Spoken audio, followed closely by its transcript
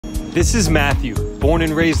This is Matthew, born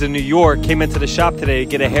and raised in New York, came into the shop today to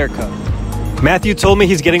get a haircut. Matthew told me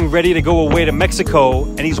he's getting ready to go away to Mexico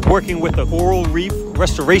and he's working with a coral reef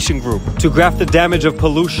restoration group to graft the damage of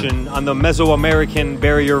pollution on the Mesoamerican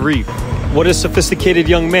barrier reef. What a sophisticated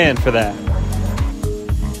young man for that.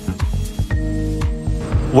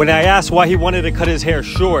 When I asked why he wanted to cut his hair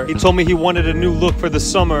short, he told me he wanted a new look for the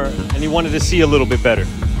summer and he wanted to see a little bit better.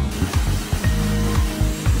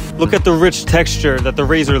 Look at the rich texture that the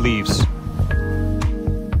razor leaves.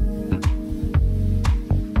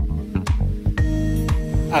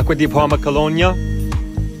 Acqua di Parma Colonia.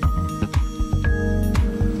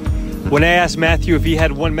 When I asked Matthew if he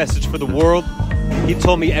had one message for the world, he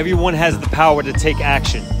told me everyone has the power to take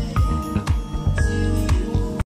action.